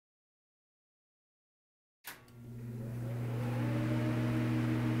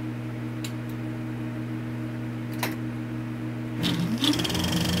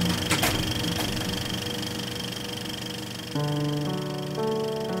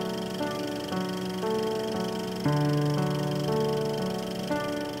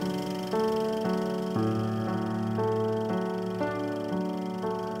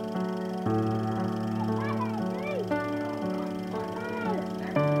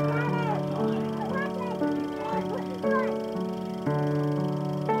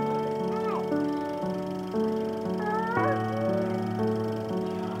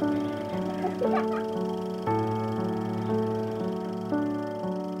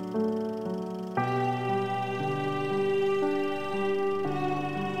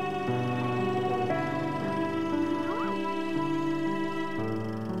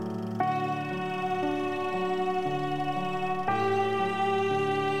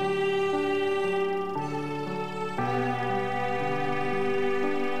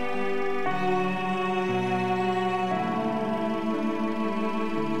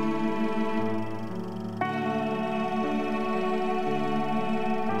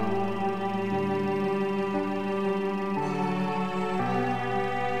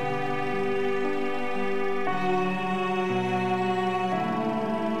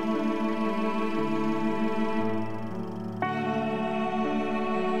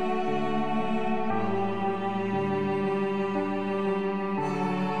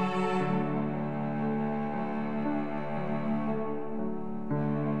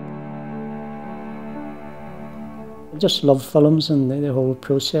I just love films and the whole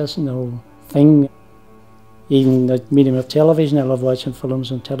process and the whole thing. Even the medium of television, I love watching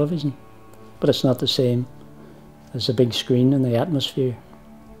films on television, but it's not the same as the big screen and the atmosphere.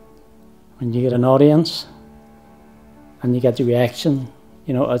 When you get an audience and you get the reaction,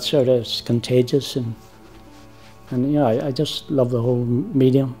 you know, it's sort of contagious, and you know, I just love the whole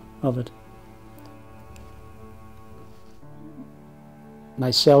medium of it.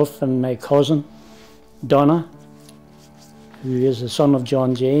 Myself and my cousin, Donna, who is the son of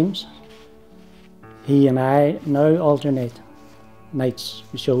John James, he and I now alternate nights.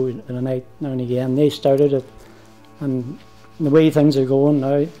 We show it a night now and again. They started it, and the way things are going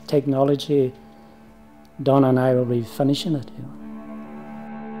now, technology, Donna and I will be finishing it. You know.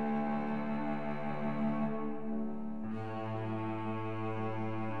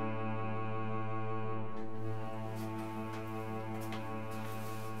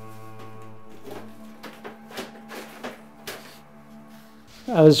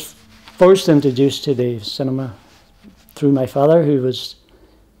 I was first introduced to the cinema through my father, who was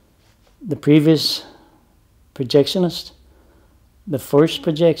the previous projectionist, the first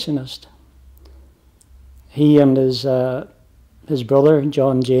projectionist. He and his brother,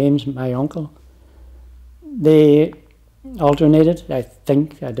 John James, my uncle, they alternated, I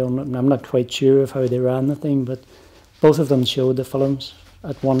think. I don't know, I'm not quite sure of how they ran the thing, but both of them showed the films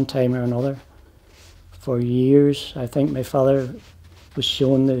at one time or another for years. I think my father was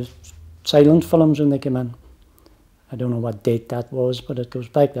showing the silent films when they came in. I don't know what date that was, but it goes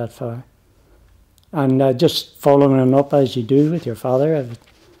back that far. And just following him up as you do with your father,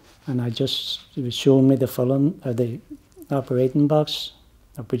 and he was showing me the film, the operating box,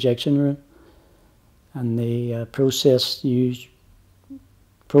 a projection room, and the process to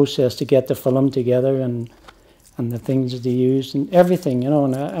get the film together, and the things that they used and everything, you know.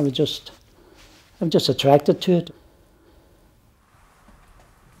 And I'm just attracted to it.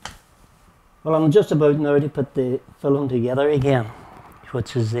 Well, I'm just about now to put the film together again,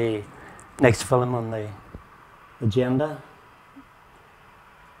 which is the next film on the agenda.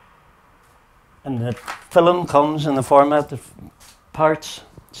 And the film comes in the format of parts,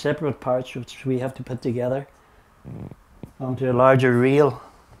 separate parts, which we have to put together onto a larger reel.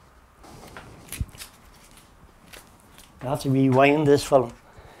 I have to rewind this film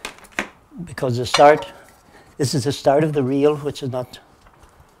because this is the start of the reel, which is not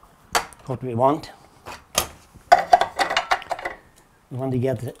what we want. We want to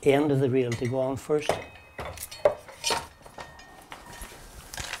get the end of the reel to go on first.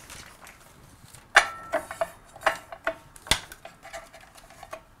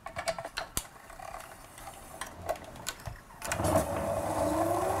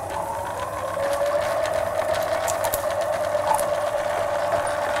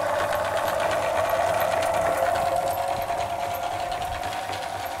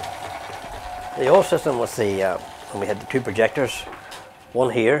 The old system was when we had the two projectors,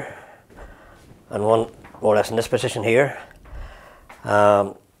 one here and one more or less in this position here.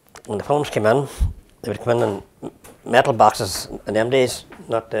 When the films came in, they would come in metal boxes in them days,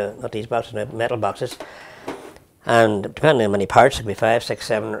 not these boxes, metal boxes. And depending on how many parts, it could be 5, 6,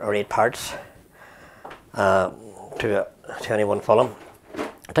 7 or 8 parts to any one film.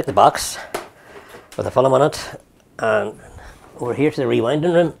 I took the box with the film on it and over here to the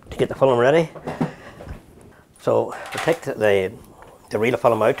rewinding room to get the film ready. So we take the reel of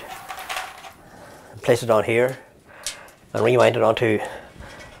film out, and place it on here, and rewind it onto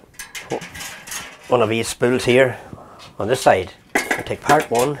one of these spools here on this side. We take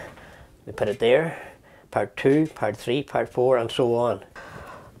part 1, we put it there, part 2, part 3, part 4, and so on.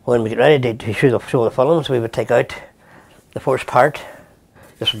 When we get ready to show the films, we would take out the first part.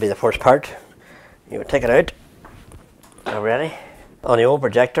 This would be the first part. You would take it out. Now ready? On the old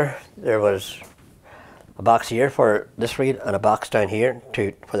projector, there was a box here for this reel and a box down here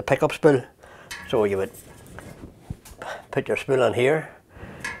for the pickup spool. So you would put your spool on here,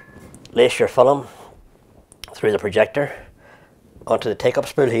 lace your film through the projector onto the take-up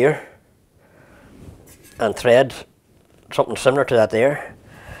spool here, and thread something similar to that there.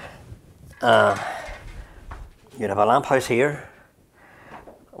 You'd have a lamp house here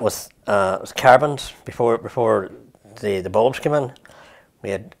with carbons before the bulbs came in. We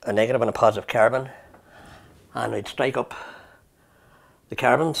had a negative and a positive carbon, and we'd strike up the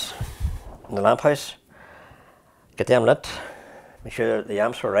carbons in the lamp house, get them lit, make sure the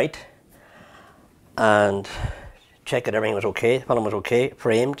amps were right, and check that everything was okay, the film was okay,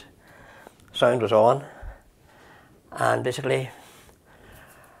 framed, sound was on, and basically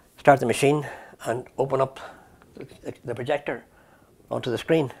start the machine and open up the projector onto the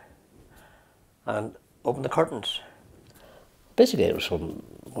screen and open the curtains. Basically it was from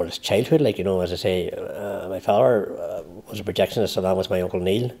his childhood, like, you know, as I say, my father was a projectionist along with my uncle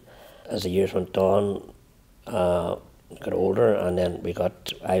Neil. As the years went on, got older, and then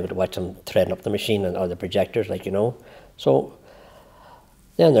I would watch them threading up the machine or the projectors, like, you know. So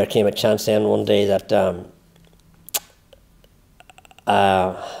then there came a chance then one day that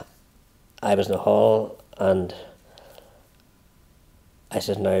I was in the hall, and I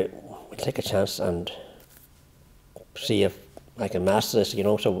said, now we'll take a chance and see if I can master this, you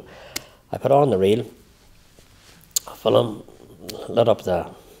know. So I put on the reel, film, lit up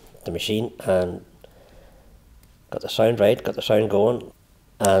the machine, and got the sound right, got the sound going,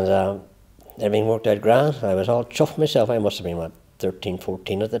 and everything worked out grand. I was all chuffed myself. I must have been, what, 13,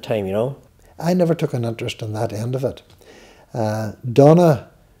 14 at the time, you know. I never took an interest in that end of it. Donna,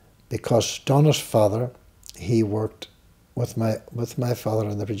 because Donna's father, he worked with my father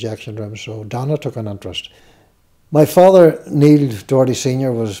in the projection room, so Donna took an interest. My father, Neil Doherty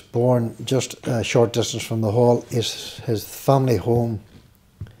Sr., was born just a short distance from the hall. His family home,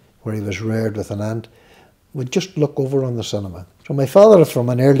 where he was reared with an aunt, would just look over on the cinema. So my father, from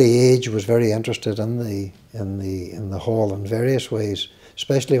an early age, was very interested in the hall in various ways,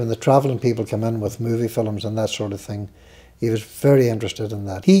 especially when the travelling people come in with movie films and that sort of thing. He was very interested in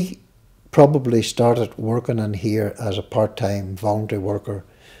that. He probably started working in here as a part-time voluntary worker,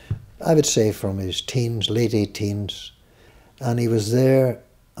 I would say from his teens, late 18s, and he was there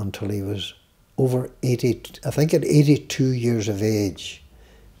until he was over 80, I think at 82 years of age.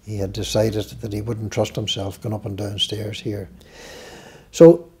 He had decided that he wouldn't trust himself going up and down stairs here.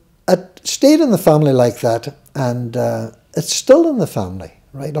 So it stayed in the family like that, and it's still in the family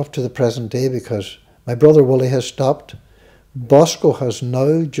right up to the present day, because my brother Willie has stopped. Bosco has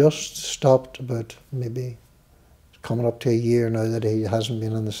now just stopped, about maybe coming up to a year now that he hasn't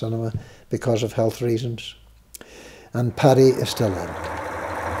been in the cinema because of health reasons. And Paddy is still in.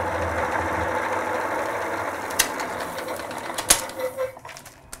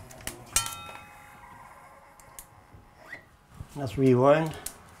 That's rewound.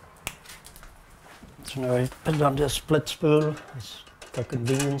 So now I put it onto a split spool, for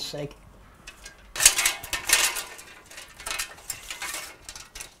convenience sake.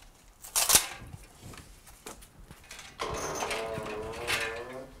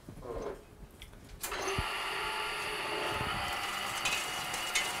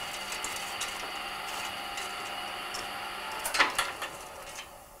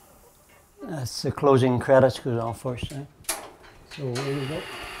 That's the closing credits goes on first now. So there we go.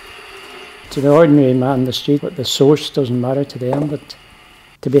 To the ordinary man in the street, the source doesn't matter to them, but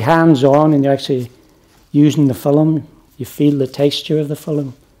to be hands-on and you're actually using the film, you feel the texture of the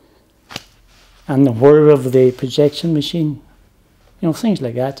film and the whir of the projection machine. You know, things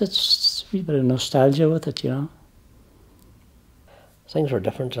like that. It's a wee bit of nostalgia with it, you know. Things were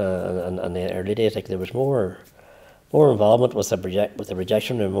different in the early days. Like, there was more involvement with the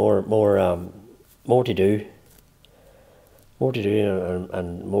projection, and more to do.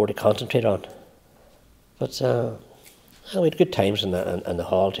 And more to concentrate on. But we had good times in the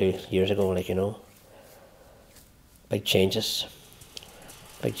hall 2 years ago, like, you know. Big changes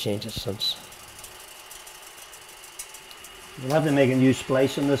since. We'll have to make a new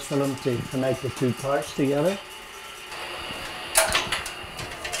splice in this film to connect the two parts together.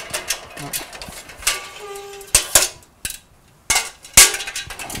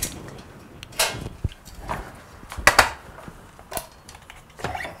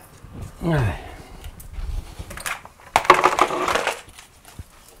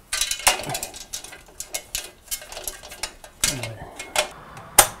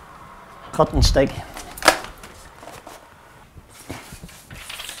 Cutting stick.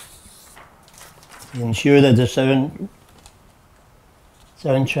 You ensure that the sound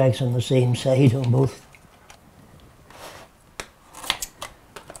tracks on the same side on both.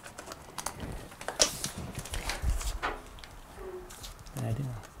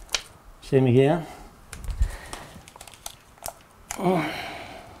 Same again.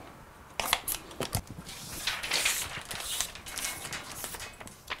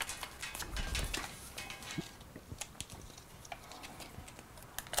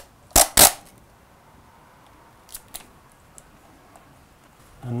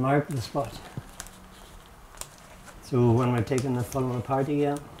 And mark the spot. So when we're taking the film apart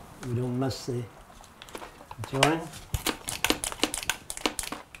again, we don't miss the join.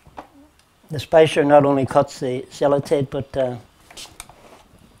 The spacer not only cuts the sellotape, but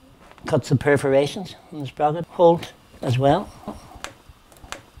cuts the perforations in the sprocket hole as well.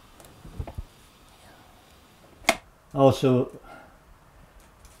 Also,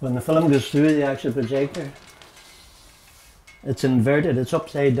 when the film goes through the actual projector, it's inverted, it's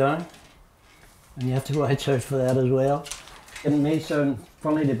upside down, and you have to watch out for that as well. It may sound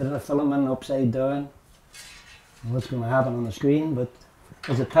funny to put a film in upside down, and what's going to happen on the screen, but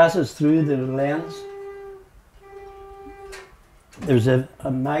as it passes through the lens, there's a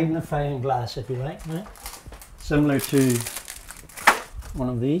magnifying glass, if you like, right? Similar to one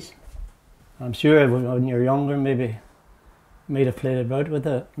of these. I'm sure when you're younger, maybe might have played about with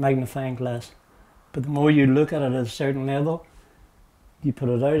a magnifying glass. But the more you look at it at a certain level, you put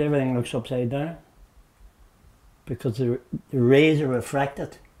it out, everything looks upside down. Because the rays are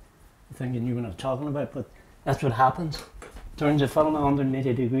refracted. I think you knew what I'm talking about, but that's what happens. Turns the film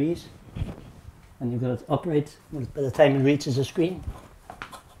 180 degrees, and you've got it upright by the time it reaches the screen.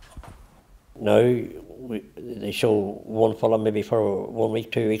 Now they show one film maybe for 1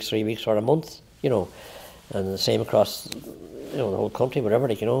 week, 2 weeks, 3 weeks, or a month, you know, and the same across, you know, the whole country, whatever.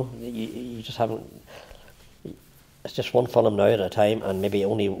 Like, you know, you just haven't. It's just one film now at a time, and maybe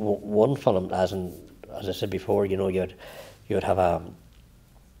only one film, as I said before. You know, you would have a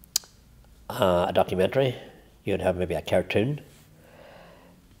documentary. You would have maybe a cartoon.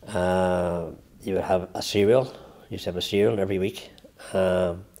 You would have a serial. You used to have a serial every week.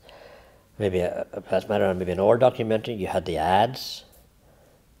 Maybe a past matter, and maybe an hour documentary. You had the ads,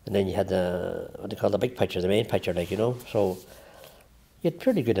 and then you had what they call the big picture, the main picture, like, you know. So you had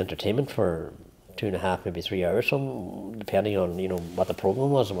pretty good entertainment for 2.5, maybe 3 hours, some depending on, you know, what the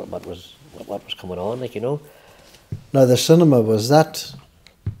program was and what was coming on, like, you know. Now the cinema was that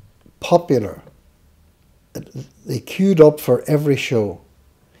popular. They queued up for every show,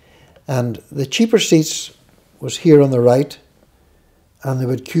 and the cheaper seats was here on the right, and they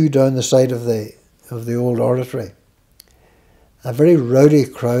would queue down the side of the old oratory. A very rowdy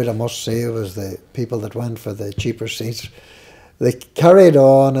crowd, I must say. It was the people that went for the cheaper seats. They carried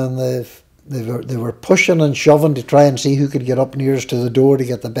on, and they were pushing and shoving to try and see who could get up nearest to the door to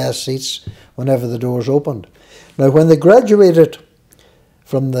get the best seats whenever the doors opened. Now, when they graduated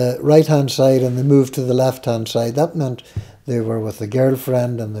from the right-hand side and they moved to the left-hand side, that meant they were with the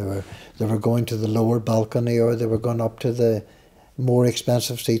girlfriend, and they were going to the lower balcony, or they were going up to the more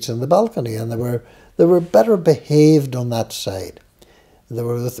expensive seats in the balcony, and they were better behaved on that side. They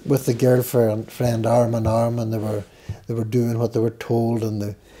were with the girlfriend arm in arm, and they were doing what they were told,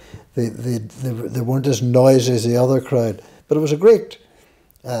 and they weren't as noisy as the other crowd. But it was a great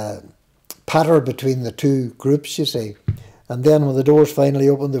patter between the two groups, you see. And then when the doors finally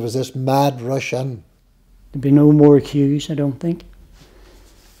opened, there was this mad rush in. There'll be no more queues, I don't think.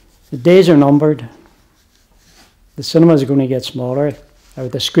 The days are numbered. The cinemas are going to get smaller, or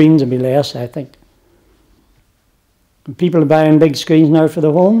the screens will be less, I think. And people are buying big screens now for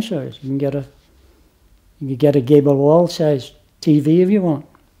the home shows. You can get a gable wall size TV if you want,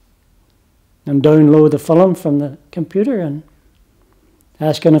 and download the film from the computer and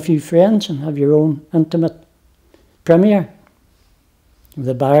ask in a few friends and have your own intimate premiere with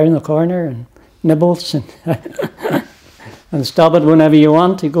a bar in the corner and nibbles and and stop it whenever you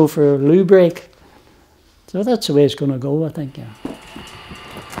want to go for a loo break. So that's the way it's going to go, I think. Yeah.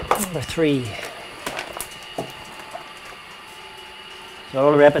 Number 3. It's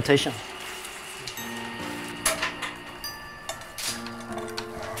all repetition.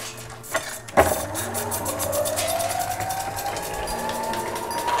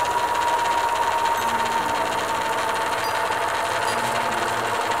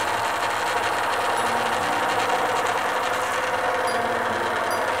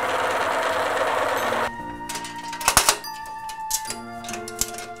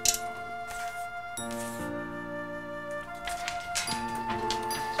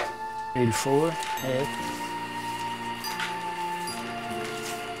 Reel 4, 8.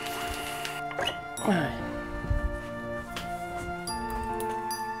 Aye.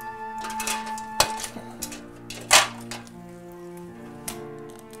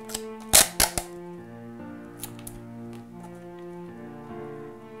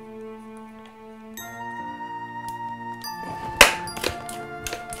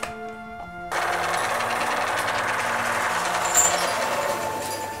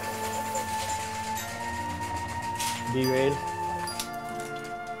 B-rail.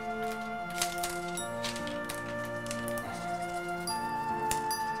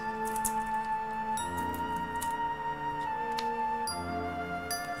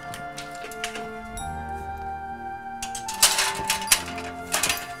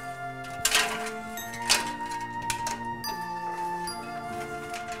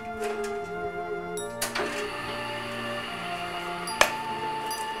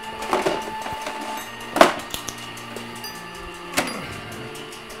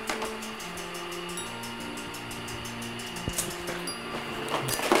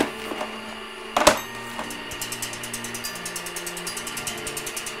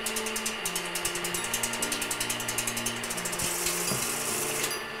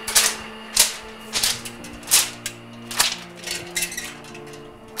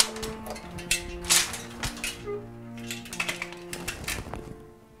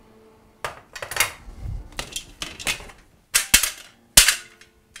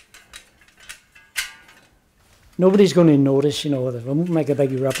 Nobody's going to notice, you know, it won't make a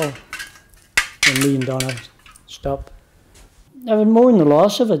big ripple when me and Donna stop. I would mourn the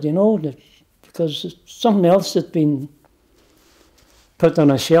loss of it, you know, because it's something else that's been put on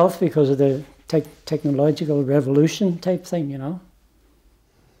a shelf because of the technological revolution type thing, you know.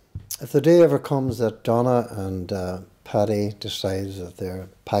 If the day ever comes that Donna and Paddy decides that they're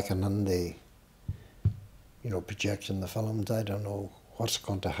packing in the, you know, projection the films, I don't know what's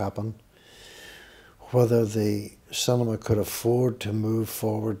going to happen. Whether the cinema could afford to move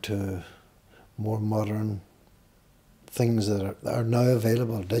forward to more modern things that are now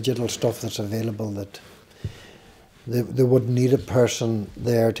available, digital stuff that's available, that they wouldn't need a person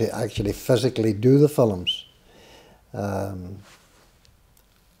there to actually physically do the films. I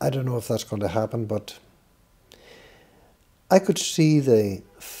don't know if that's going to happen, but I could see the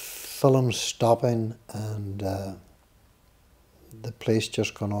films stopping and the place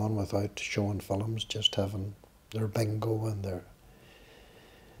just gone on without showing films, just having their bingo and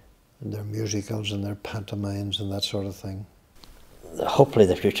their musicals and their pantomimes and that sort of thing. Hopefully in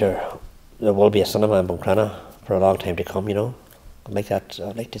the future there will be a cinema in Buncrana for a long time to come, you know. I'd like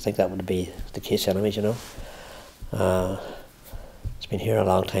to think that would be the case anyways, you know. It's been here a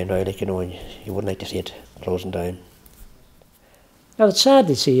long time now, like, you know, and you wouldn't like to see it closing down. Well, it's sad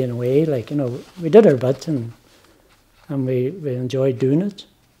to see in a way, like, you know, we did our bit and we enjoyed doing it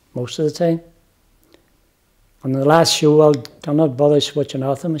most of the time. On the last show, I'll not bother switching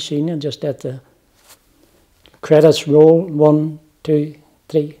off the machine and just let the credits roll, 1, 2,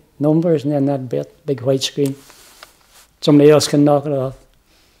 3 numbers, and then that big white screen. Somebody else can knock it off.